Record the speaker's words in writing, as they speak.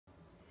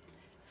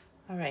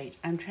All right,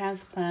 I'm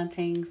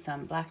transplanting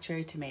some black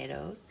cherry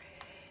tomatoes.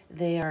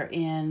 They are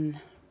in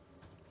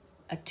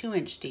a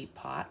 2-inch deep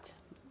pot,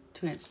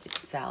 2-inch deep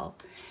cell,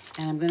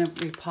 and I'm going to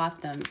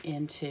repot them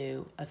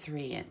into a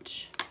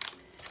 3-inch.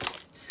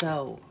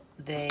 So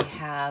they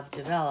have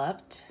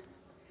developed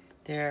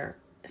their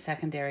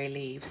secondary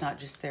leaves, not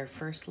just their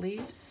first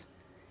leaves.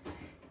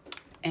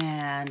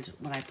 And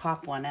when I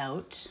pop one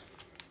out,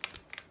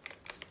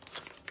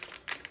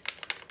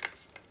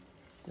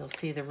 you'll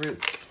see the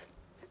roots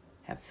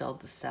have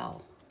filled the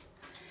cell.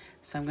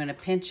 So I'm going to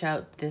pinch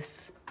out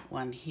this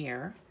one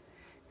here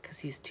because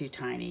he's too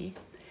tiny.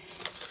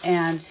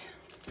 And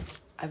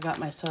I've got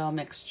my soil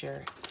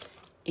mixture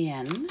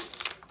in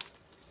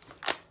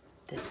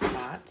this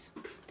pot.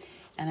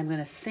 And I'm going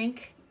to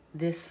sink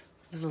this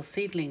little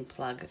seedling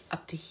plug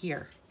up to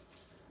here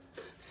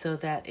so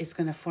that it's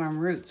going to form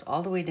roots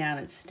all the way down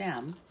its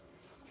stem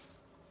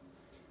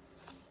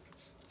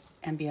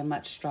and be a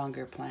much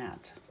stronger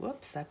plant.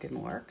 Whoops, that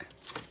didn't work.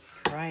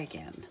 Try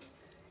again.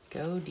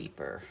 Go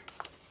deeper.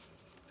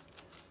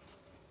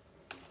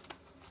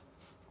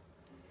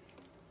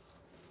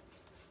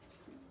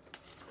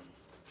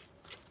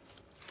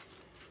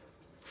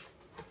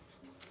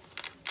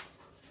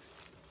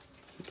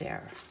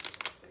 There.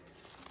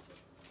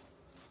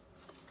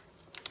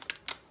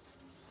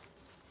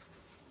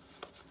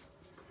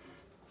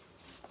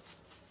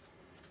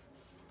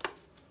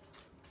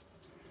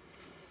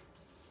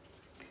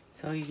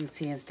 So you can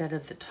see instead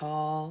of the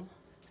tall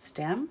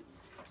stem,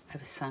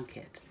 I've sunk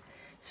it.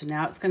 So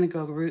now it's going to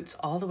go roots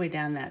all the way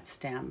down that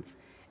stem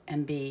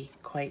and be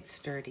quite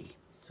sturdy.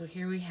 So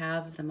here we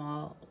have them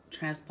all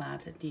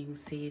transplanted. You can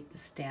see the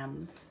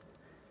stems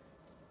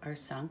are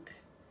sunk.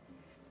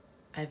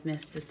 I've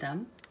misted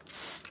them.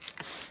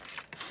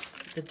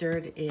 The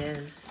dirt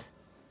is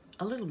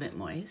a little bit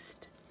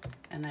moist,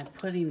 and I'm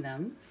putting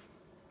them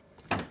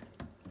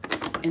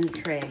in a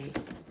tray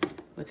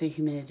with a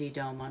humidity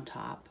dome on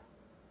top.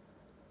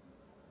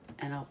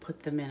 And I'll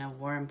put them in a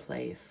warm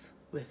place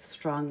with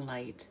strong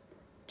light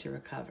to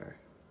recover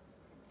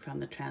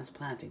from the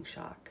transplanting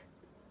shock.